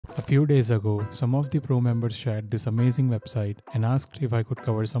A few days ago, some of the Pro members shared this amazing website and asked if I could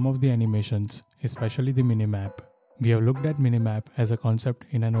cover some of the animations, especially the Minimap. We have looked at Minimap as a concept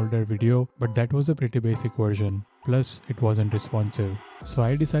in an older video, but that was a pretty basic version. Plus, it wasn't responsive. So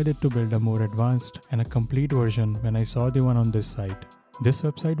I decided to build a more advanced and a complete version when I saw the one on this site. This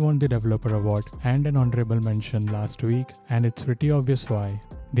website won the Developer Award and an honorable mention last week, and it's pretty obvious why.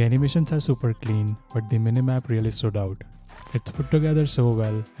 The animations are super clean, but the Minimap really stood out. It's put together so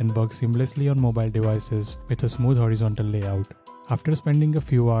well and works seamlessly on mobile devices with a smooth horizontal layout. After spending a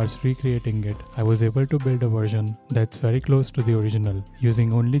few hours recreating it, I was able to build a version that's very close to the original,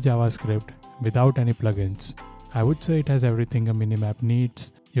 using only JavaScript without any plugins. I would say it has everything a Minimap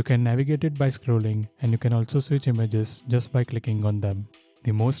needs. You can navigate it by scrolling, and you can also switch images just by clicking on them.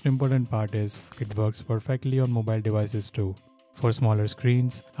 The most important part is, it works perfectly on mobile devices too. For smaller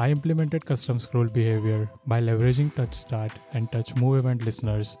screens, I implemented custom scroll behavior by leveraging touch start and touch move event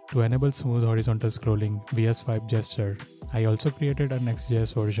listeners to enable smooth horizontal scrolling via swipe gesture. I also created an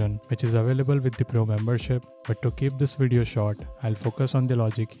Next.js version which is available with the Pro membership, but to keep this video short, I'll focus on the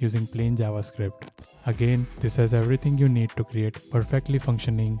logic using plain JavaScript. Again, this has everything you need to create perfectly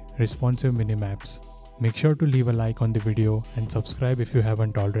functioning, responsive minimaps. Make sure to leave a like on the video and subscribe if you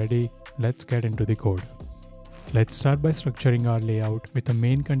haven't already. Let's get into the code. Let's start by structuring our layout with a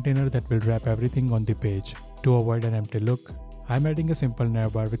main container that will wrap everything on the page. To avoid an empty look, I'm adding a simple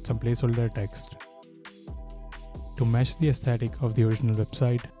navbar with some placeholder text. To match the aesthetic of the original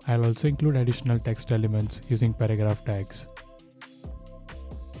website, I'll also include additional text elements using paragraph tags.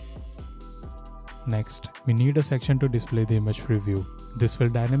 Next, we need a section to display the image preview. This will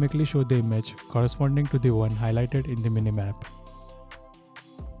dynamically show the image corresponding to the one highlighted in the minimap.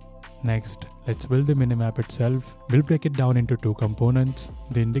 Next, let's build the minimap itself. We'll break it down into two components,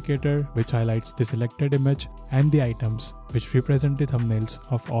 the indicator which highlights the selected image and the items which represent the thumbnails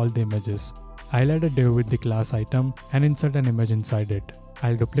of all the images. I'll add a div with the class item and insert an image inside it.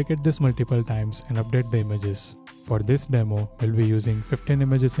 I'll duplicate this multiple times and update the images. For this demo, we'll be using 15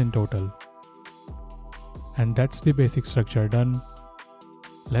 images in total. And that's the basic structure done.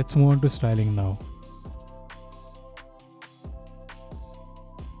 Let's move on to styling now.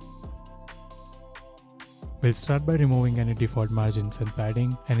 We'll start by removing any default margins and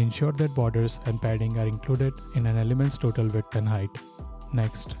padding and ensure that borders and padding are included in an element's total width and height.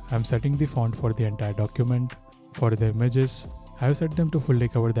 Next, I'm setting the font for the entire document. For the images, I've set them to fully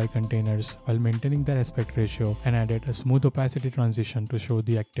cover their containers while maintaining their aspect ratio and added a smooth opacity transition to show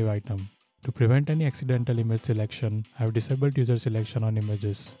the active item. To prevent any accidental image selection, I've disabled user selection on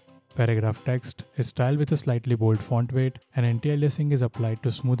images. Paragraph text is styled with a slightly bold font weight, and anti-aliasing is applied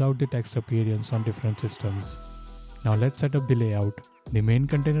to smooth out the text appearance on different systems. Now let's set up the layout. The main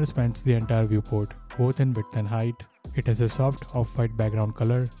container spans the entire viewport, both in width and height. It has a soft off-white background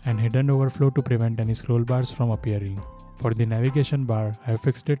color and hidden overflow to prevent any scroll bars from appearing. For the navigation bar, I have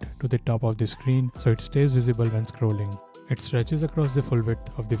fixed it to the top of the screen so it stays visible when scrolling. It stretches across the full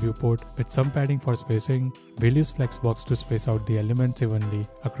width of the viewport with some padding for spacing. We'll use Flexbox to space out the elements evenly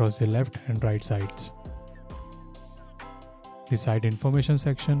across the left and right sides. The site information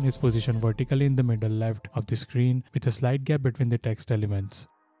section is positioned vertically in the middle left of the screen with a slight gap between the text elements.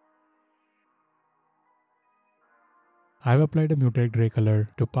 I've applied a muted gray color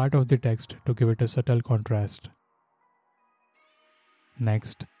to part of the text to give it a subtle contrast.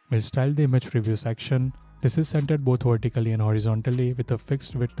 Next, we'll style the image preview section. This is centered both vertically and horizontally with a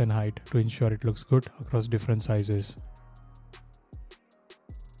fixed width and height to ensure it looks good across different sizes.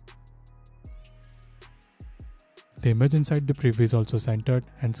 The image inside the preview is also centered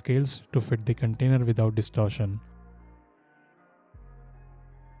and scales to fit the container without distortion.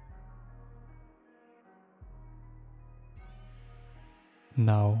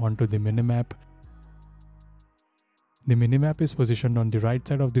 Now onto the minimap. The minimap is positioned on the right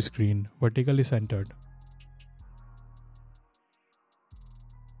side of the screen, vertically centered.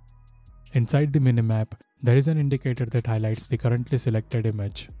 Inside the minimap, there is an indicator that highlights the currently selected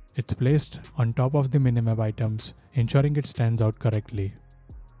image. It's placed on top of the minimap items, ensuring it stands out correctly.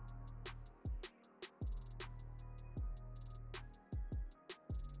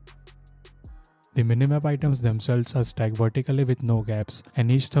 The minimap items themselves are stacked vertically with no gaps, and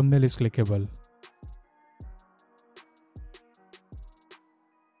each thumbnail is clickable.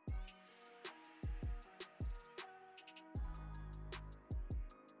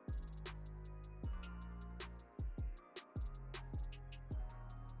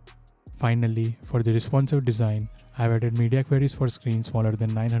 Finally, for the responsive design, I've added media queries for screens smaller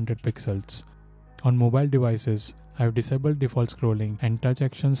than 900 pixels. On mobile devices, I've disabled default scrolling and touch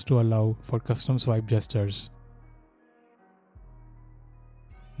actions to allow for custom swipe gestures.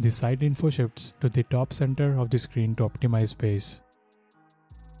 The site info shifts to the top center of the screen to optimize space.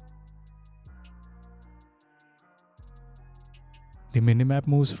 The minimap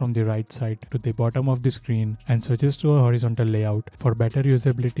moves from the right side to the bottom of the screen and switches to a horizontal layout for better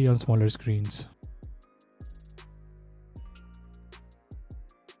usability on smaller screens.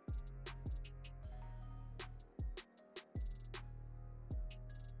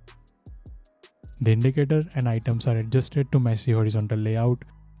 The indicator and items are adjusted to match the horizontal layout,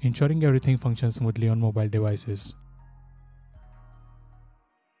 ensuring everything functions smoothly on mobile devices.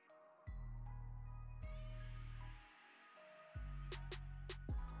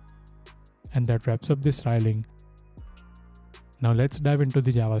 And that wraps up the styling. Now let's dive into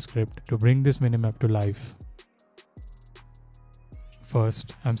the JavaScript to bring this minimap to life.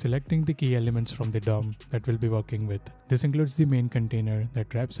 First, I'm selecting the key elements from the DOM that we'll be working with. This includes the main container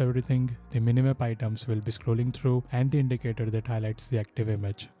that wraps everything, the minimap items we'll be scrolling through, and the indicator that highlights the active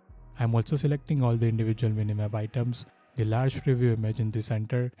image. I'm also selecting all the individual minimap items, the large preview image in the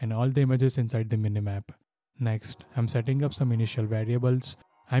center, and all the images inside the minimap. Next, I'm setting up some initial variables.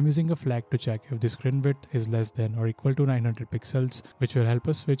 I'm using a flag to check if the screen width is less than or equal to 900 pixels, which will help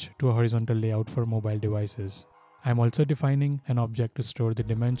us switch to a horizontal layout for mobile devices. I'm also defining an object to store the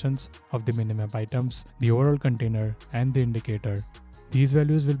dimensions of the minimap items, the overall container, and the indicator. These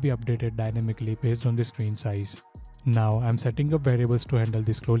values will be updated dynamically based on the screen size. Now I'm setting up variables to handle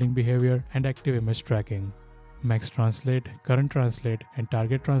the scrolling behavior and active image tracking. Max translate, current translate, and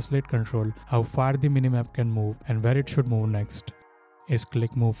target translate control how far the minimap can move and where it should move next. Is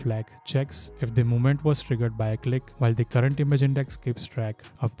click move flag checks if the movement was triggered by a click, while the current image index keeps track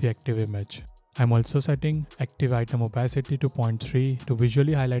of the active image. I'm also setting active item opacity to 0.3 to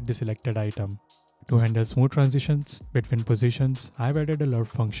visually highlight the selected item. To handle smooth transitions between positions, I've added a lerp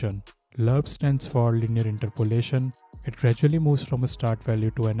function. Lerp stands for linear interpolation. It gradually moves from a start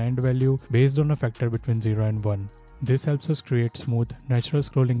value to an end value based on a factor between 0 and 1. This helps us create smooth, natural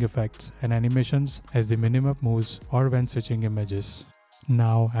scrolling effects and animations as the minimap moves or when switching images.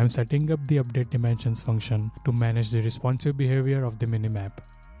 Now I'm setting up the update dimensions function to manage the responsive behavior of the minimap.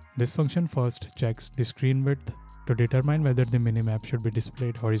 This function first checks the screen width to determine whether the minimap should be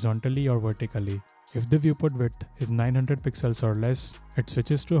displayed horizontally or vertically. If the viewport width is 900 pixels or less, it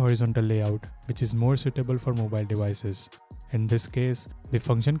switches to a horizontal layout, which is more suitable for mobile devices. In this case, the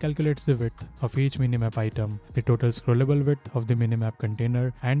function calculates the width of each minimap item, the total scrollable width of the minimap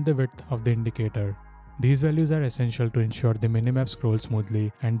container, and the width of the indicator. These values are essential to ensure the minimap scrolls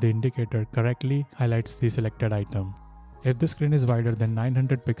smoothly and the indicator correctly highlights the selected item. If the screen is wider than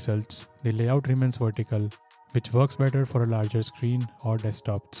 900 pixels, the layout remains vertical, which works better for a larger screen or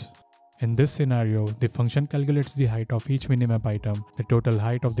desktops. In this scenario, the function calculates the height of each minimap item, the total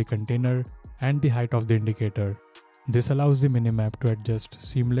height of the container, and the height of the indicator. This allows the minimap to adjust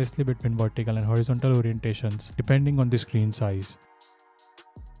seamlessly between vertical and horizontal orientations depending on the screen size.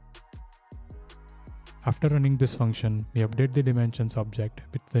 After running this function, we update the dimensions object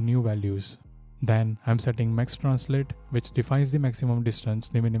with the new values. Then I'm setting max translate, which defines the maximum distance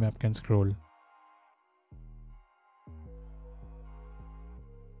the minimap can scroll.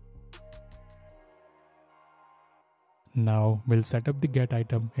 Now we'll set up the get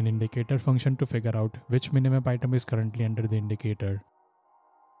item and indicator function to figure out which minimap item is currently under the indicator.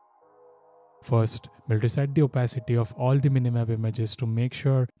 First, we'll reset the opacity of all the minimap images to make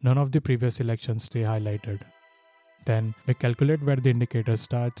sure none of the previous selections stay highlighted. Then, we calculate where the indicator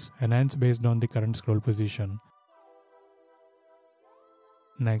starts and ends based on the current scroll position.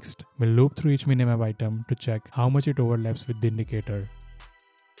 Next, we'll loop through each minimap item to check how much it overlaps with the indicator.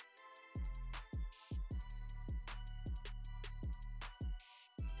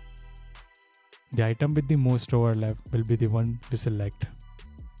 The item with the most overlap will be the one we select.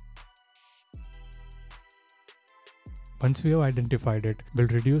 Once we have identified it, we'll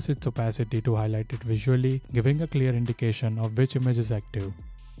reduce its opacity to highlight it visually, giving a clear indication of which image is active.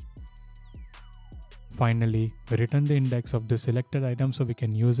 Finally, we return the index of the selected item so we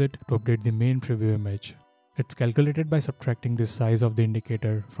can use it to update the main preview image. It's calculated by subtracting the size of the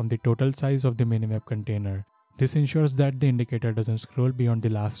indicator from the total size of the minimap container. This ensures that the indicator doesn't scroll beyond the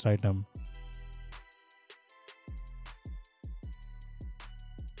last item.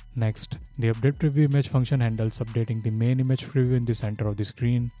 Next, the update preview image function handles updating the main image preview in the center of the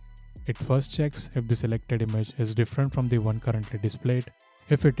screen. It first checks if the selected image is different from the one currently displayed.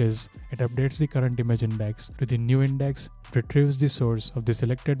 If it is, it updates the current image index to the new index, retrieves the source of the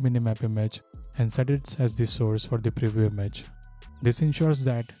selected minimap image, and sets it as the source for the preview image. This ensures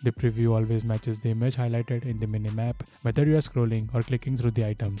that the preview always matches the image highlighted in the minimap, whether you are scrolling or clicking through the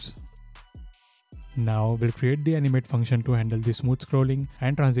items. Now we'll create the animate function to handle the smooth scrolling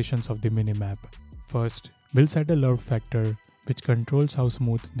and transitions of the minimap. First, we'll set a lerf factor which controls how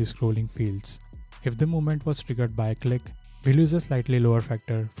smooth the scrolling feels. If the movement was triggered by a click, we'll use a slightly lower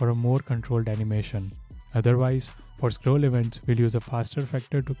factor for a more controlled animation. Otherwise, for scroll events, we'll use a faster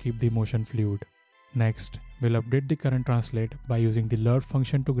factor to keep the motion fluid. Next, we'll update the current translate by using the lerf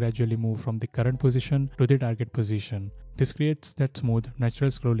function to gradually move from the current position to the target position. This creates that smooth,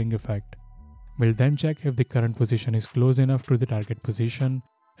 natural scrolling effect. We'll then check if the current position is close enough to the target position.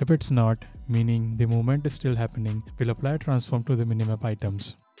 If it's not, meaning the movement is still happening, we'll apply a transform to the minimap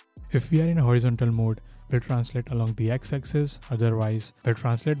items. If we are in horizontal mode, we'll translate along the x-axis, otherwise, we'll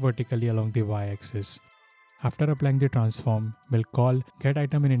translate vertically along the y-axis. After applying the transform, we'll call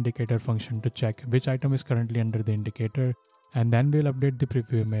getItemInIndicator function to check which item is currently under the indicator, and then we'll update the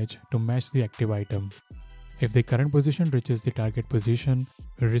preview image to match the active item. If the current position reaches the target position,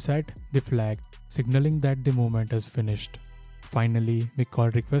 we'll reset the flag, signaling that the movement is finished. Finally, we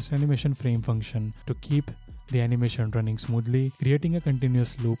call requestAnimationFrame function to keep the animation running smoothly, creating a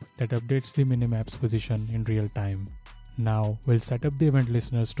continuous loop that updates the minimap's position in real time. Now, we'll set up the event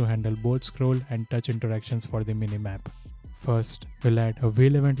listeners to handle both scroll and touch interactions for the minimap. First, we'll add a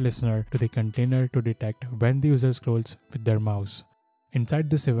wheel event listener to the container to detect when the user scrolls with their mouse. Inside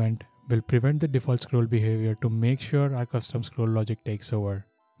this event, we'll prevent the default scroll behavior to make sure our custom scroll logic takes over.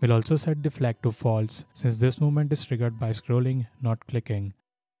 We'll also set the flag to false since this movement is triggered by scrolling, not clicking.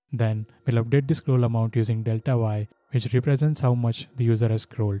 Then, we'll update the scroll amount using delta y, which represents how much the user has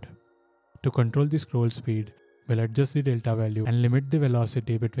scrolled. To control the scroll speed, we'll adjust the delta value and limit the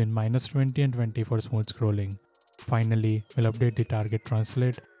velocity between -20 and 20 for smooth scrolling. Finally, we'll update the target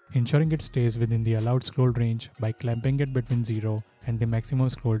translate, ensuring it stays within the allowed scroll range by clamping it between 0 and the maximum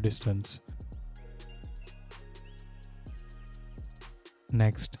scroll distance.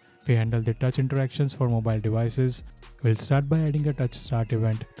 Next, we handle the touch interactions for mobile devices. We'll start by adding a touch start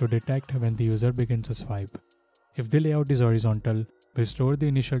event to detect when the user begins a swipe. If the layout is horizontal, we'll store the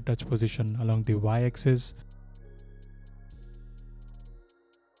initial touch position along the y-axis.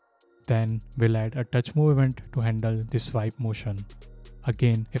 Then, we'll add a touch move event to handle the swipe motion.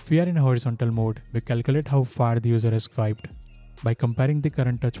 Again, if we are in horizontal mode, we calculate how far the user has swiped by comparing the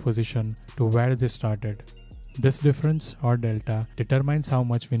current touch position to where they started. This difference, or delta, determines how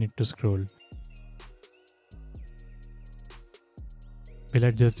much we need to scroll. We'll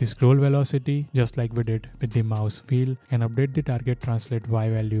adjust the scroll velocity just like we did with the mouse wheel and update the target translate y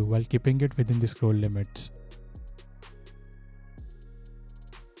value while keeping it within the scroll limits.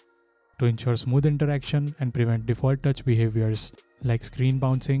 To ensure smooth interaction and prevent default touch behaviors like screen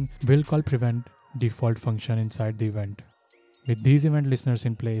bouncing, we'll call prevent default function inside the event. With these event listeners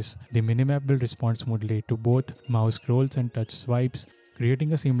in place, the minimap will respond smoothly to both mouse scrolls and touch swipes,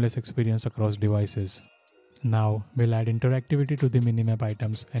 creating a seamless experience across devices. Now, we'll add interactivity to the minimap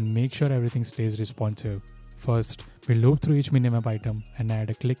items and make sure everything stays responsive. First, we'll loop through each minimap item and add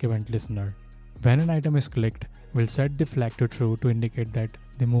a click event listener. When an item is clicked, we'll set the flag to true to indicate that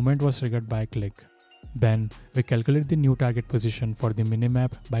the movement was triggered by a click. Then, we calculate the new target position for the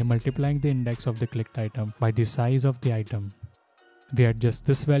minimap by multiplying the index of the clicked item by the size of the item. We adjust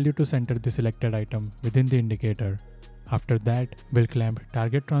this value to center the selected item within the indicator. After that, we'll clamp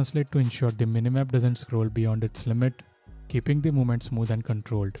target translate to ensure the minimap doesn't scroll beyond its limit, keeping the movement smooth and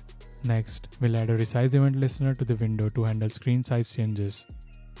controlled. Next, we'll add a resize event listener to the window to handle screen size changes.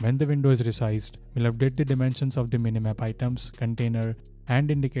 When the window is resized, we'll update the dimensions of the minimap items, container, and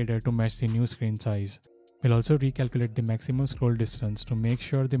indicator to match the new screen size. We'll also recalculate the maximum scroll distance to make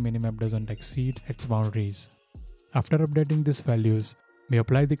sure the minimap doesn't exceed its boundaries. After updating these values, we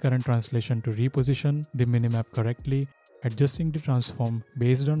apply the current translation to reposition the minimap correctly, adjusting the transform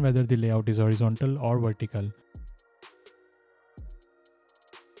based on whether the layout is horizontal or vertical.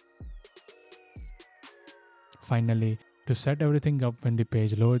 Finally, to set everything up when the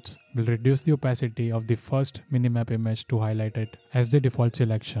page loads, we'll reduce the opacity of the first minimap image to highlight it as the default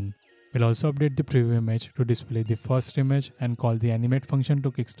selection. We'll also update the preview image to display the first image and call the animate function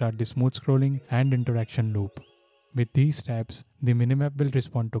to kickstart the smooth scrolling and interaction loop. With these steps, the minimap will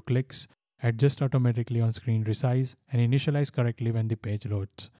respond to clicks, adjust automatically on screen resize, and initialize correctly when the page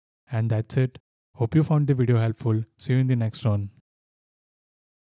loads. And that's it. Hope you found the video helpful. See you in the next one.